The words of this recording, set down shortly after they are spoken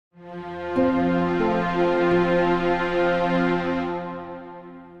Hello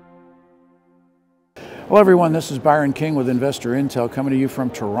everyone, this is Byron King with InvestorIntel coming to you from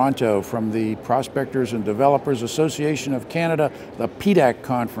Toronto from the Prospectors and Developers Association of Canada, the PDAC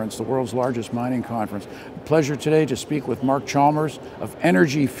conference, the world's largest mining conference. A pleasure today to speak with Mark Chalmers of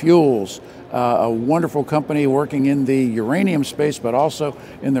Energy Fuels, a wonderful company working in the uranium space but also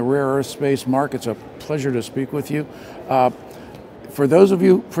in the rare earth space. Mark, it's a pleasure to speak with you. For those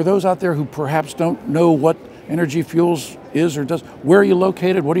out there who perhaps don't know what Energy Fuels is or does, where are you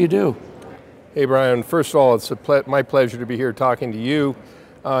located? What do you do? Hey Brian, first of all, it's my pleasure to be here talking to you.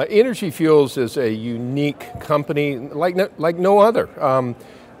 Energy Fuels is a unique company like no other.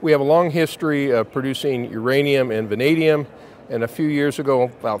 We have a long history of producing uranium and vanadium, and a few years ago,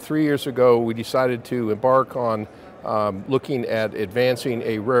 about 3 years ago, we decided to embark on looking at advancing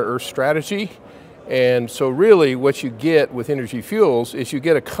a rare earth strategy. And so really what you get with Energy Fuels is you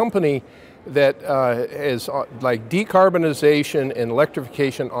get a company that is like decarbonization and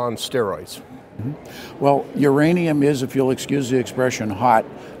electrification on steroids. Well, uranium is, if you'll excuse the expression, hot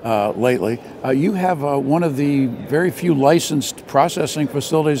lately. You have one of the very few licensed processing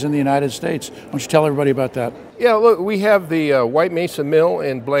facilities in the United States. Why don't you tell everybody about that? Yeah, look, we have the White Mesa Mill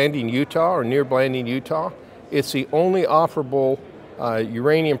in Blanding, Utah, or near Blanding, Utah. It's the only operable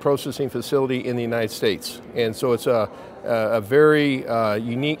uranium processing facility in the United States. And so it's a very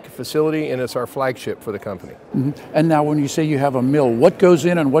unique facility, and it's our flagship for the company. Mm-hmm. And now when you say you have a mill, what goes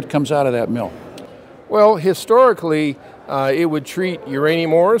in and what comes out of that mill? Well, historically, it would treat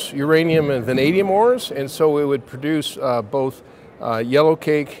uranium ores, uranium and vanadium ores, and so it would produce both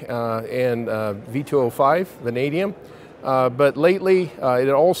yellowcake and V2O5 vanadium. But lately, it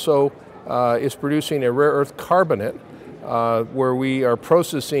also is producing a rare earth carbonate where we are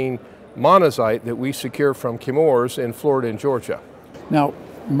processing monazite that we secure from Chemours in Florida and Georgia. Now,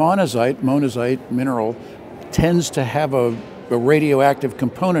 monazite mineral tends to have a radioactive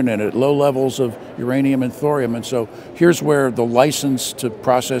component in it, low levels of uranium and thorium, and so here's where the license to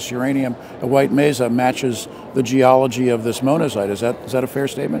process uranium at White Mesa matches the geology of this monazite. Is that a fair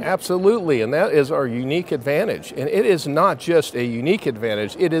statement? Absolutely, and that is our unique advantage. And it is not just a unique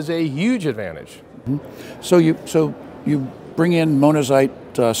advantage, it is a huge advantage. Mm-hmm. So you bring in monazite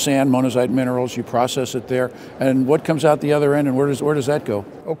sand, monazite minerals, you process it there, and what comes out the other end, and where does that go?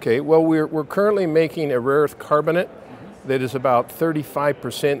 Okay, well, we're currently making a rare earth carbonate that is about 35%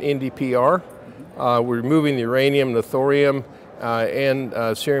 NdPr. We're removing the uranium, the thorium, and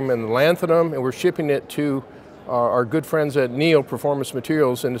cerium and lanthanum, and we're shipping it to our good friends at Neo Performance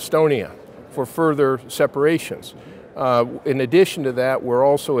Materials in Estonia for further separations. In addition to that, we're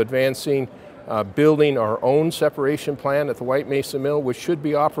also advancing building our own separation plant at the White Mesa Mill, which should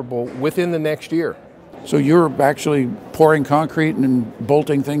be operable within the next year. So you're actually pouring concrete and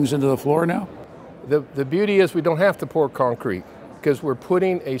bolting things into the floor now? The beauty is we don't have to pour concrete because we're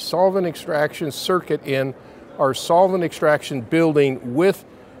putting a solvent extraction circuit in our solvent extraction building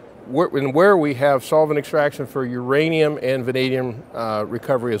where we have solvent extraction for uranium and vanadium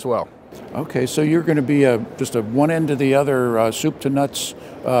recovery as well. Okay, so you're going to be just a one end to the other soup to nuts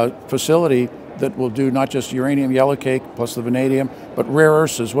facility that will do not just uranium yellowcake plus the vanadium, but rare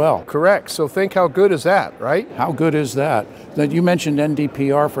earths as well. Correct. So think how good is that, right? How good is that? Then you mentioned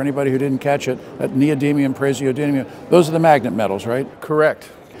NdPr for anybody who didn't catch it, that neodymium, praseodymium. Those are the magnet metals, right?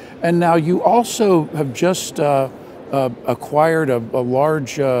 Correct. And now you also have just acquired a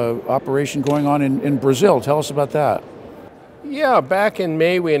large operation going on in Brazil. Tell us about that. Yeah, back in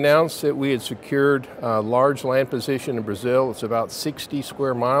May we announced that we had secured a large land position in Brazil. It's about 60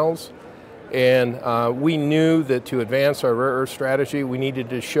 square miles. And we knew that to advance our rare earth strategy, we needed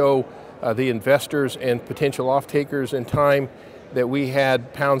to show the investors and potential off-takers in time that we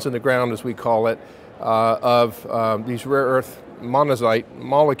had pounds in the ground, as we call it, of these rare earth monazite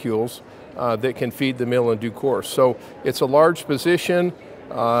molecules that can feed the mill in due course. So it's a large position.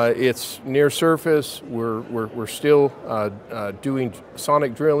 It's near surface. We're still doing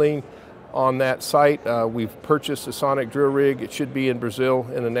sonic drilling on that site. We've purchased a sonic drill rig. It should be in Brazil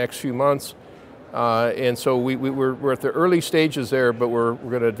in the next few months. And so we're at the early stages there, but we're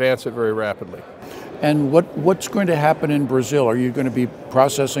going to advance it very rapidly. And what's going to happen in Brazil? Are you going to be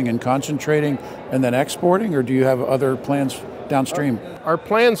processing and concentrating and then exporting, or do you have other plans downstream? Our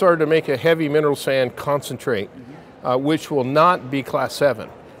plans are to make a heavy mineral sand concentrate, which will not be Class 7.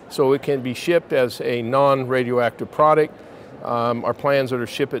 So it can be shipped as a non-radioactive product. Our plans are to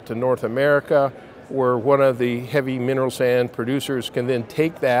ship it to North America, where one of the heavy mineral sand producers can then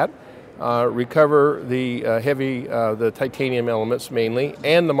take that, recover the the titanium elements mainly,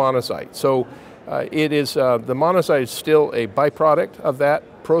 and the monazite. So the monazite is still a byproduct of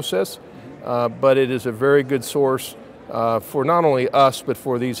that process, but it is a very good source for not only us, but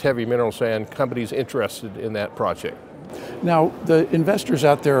for these heavy mineral sand companies interested in that project. Now, the investors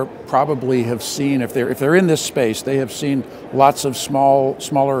out there probably have seen, if they're in this space, they have seen lots of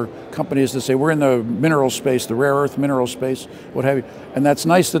smaller companies that say, we're in the mineral space, the rare earth mineral space, what have you. And that's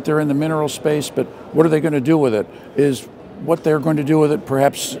nice that they're in the mineral space, but what are they going to do with it? Is what they're going to do with it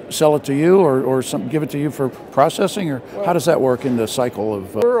perhaps sell it to you or give it to you for processing? Or how does that work in the cycle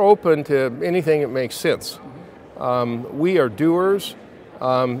of... We're open to anything that makes sense. We are doers.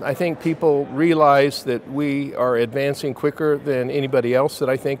 I think people realize that we are advancing quicker than anybody else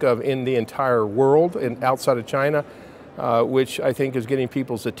that I think of in the entire world and outside of China, which I think is getting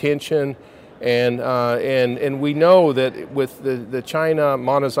people's attention. And we know that with the China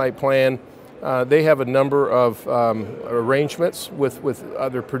monazite plan, they have a number of arrangements with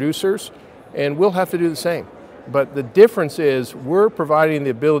other producers, and we'll have to do the same. But the difference is we're providing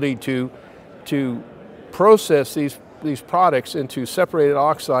the ability to process these products into separated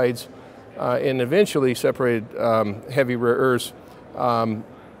oxides and eventually separated heavy rare earths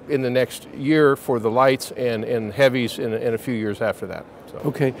in the next year for the lights and heavies in a few years after that. So.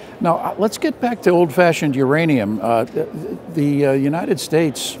 Okay, now let's get back to old-fashioned uranium. The United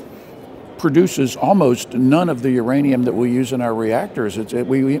States produces almost none of the uranium that we use in our reactors.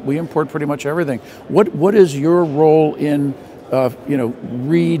 We import pretty much everything. What is your role in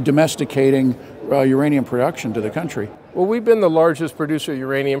re-domesticating uranium production to the country? Well, we've been the largest producer of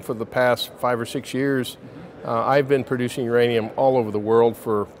uranium for the past 5 or 6 years. I've been producing uranium all over the world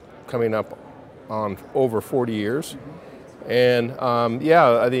for coming up on over 40 years. And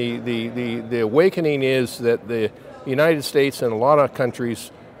yeah, the awakening is that the United States and a lot of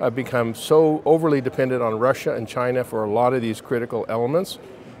countries have become so overly dependent on Russia and China for a lot of these critical elements.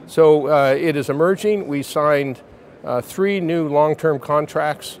 So it is emerging. We signed 3 new long-term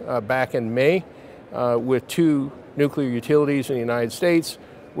contracts back in May with 2 nuclear utilities in the United States.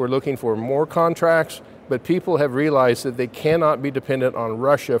 We're looking for more contracts, but people have realized that they cannot be dependent on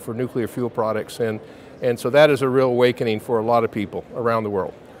Russia for nuclear fuel products, and so that is a real awakening for a lot of people around the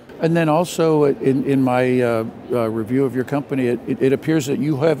world. And then also in my review of your company, it appears that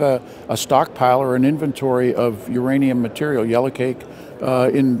you have a stockpile or an inventory of uranium material, yellowcake,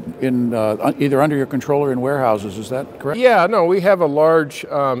 either under your control or in warehouses. Is that correct? Yeah, no, we have a large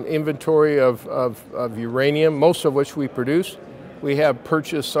inventory of uranium, most of which we produce. We have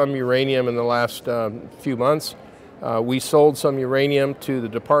purchased some uranium in the last few months. We sold some uranium to the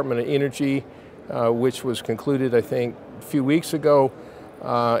Department of Energy, which was concluded, I think, a few weeks ago.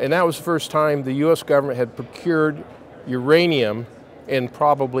 And that was the first time the U.S. government had procured uranium in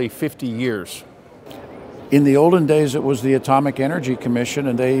probably 50 years. In the olden days, it was the Atomic Energy Commission,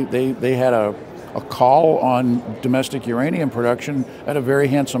 and they had a call on domestic uranium production at a very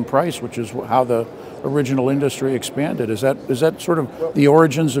handsome price, which is how the original industry expanded. Is that sort of the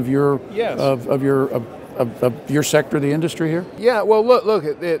origins of your of your sector, the industry here? Yeah. Well, look.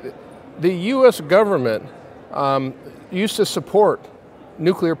 The U.S. government used to support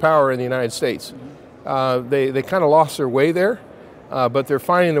nuclear power in the United States. They kind of lost their way there, but they're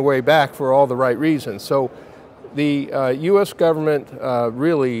finding their way back for all the right reasons. So the U.S. government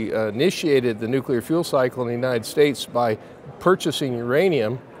really initiated the nuclear fuel cycle in the United States by purchasing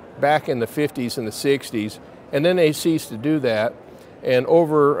uranium back in the 50s and the 60s, and then they ceased to do that. And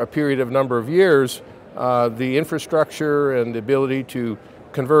over a period of number of years, the infrastructure and the ability to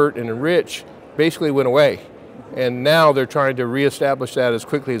convert and enrich basically went away. And now they're trying to reestablish that as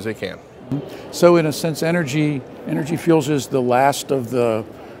quickly as they can. So in a sense, energy fuels is the last of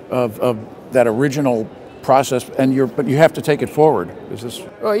that original process, but you have to take it forward. Is this?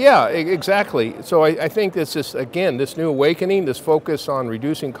 Well, yeah, exactly. So I think this is, again, this new awakening, this focus on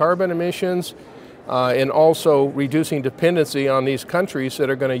reducing carbon emissions and also reducing dependency on these countries that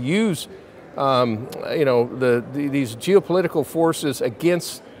are going to use these geopolitical forces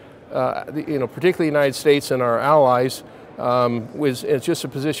against particularly the United States and our allies, it's just a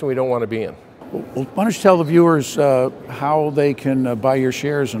position we don't want to be in. Well, why don't you tell the viewers how they can buy your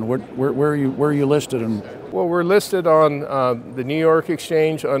shares and where are you listed? Well, we're listed on the New York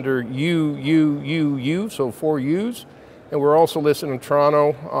Exchange under UUUU, so 4 U's, and we're also listed in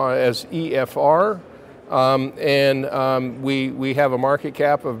Toronto as EFR, and we have a market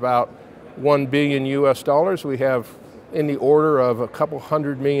cap of about $1 billion US. We have in the order of a couple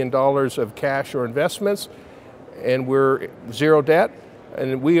 $100 million of cash or investments, and we're zero debt,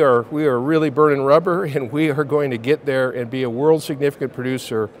 and we are really burning rubber, and we are going to get there and be a world significant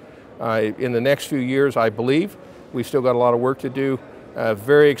producer in the next few years, I believe. We've still got a lot of work to do.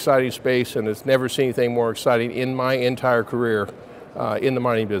 Very exciting space, and it's never seen anything more exciting in my entire career in the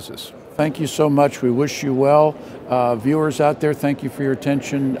mining business. Thank you so much. We wish you well. Viewers out there, thank you for your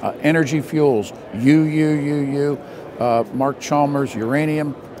attention. Energy Fuels, UUUU, Mark Chalmers,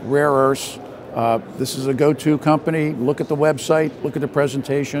 uranium, rare earths. This is a go-to company. Look at the website, look at the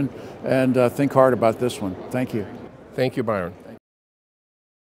presentation, and think hard about this one. Thank you. Thank you, Byron.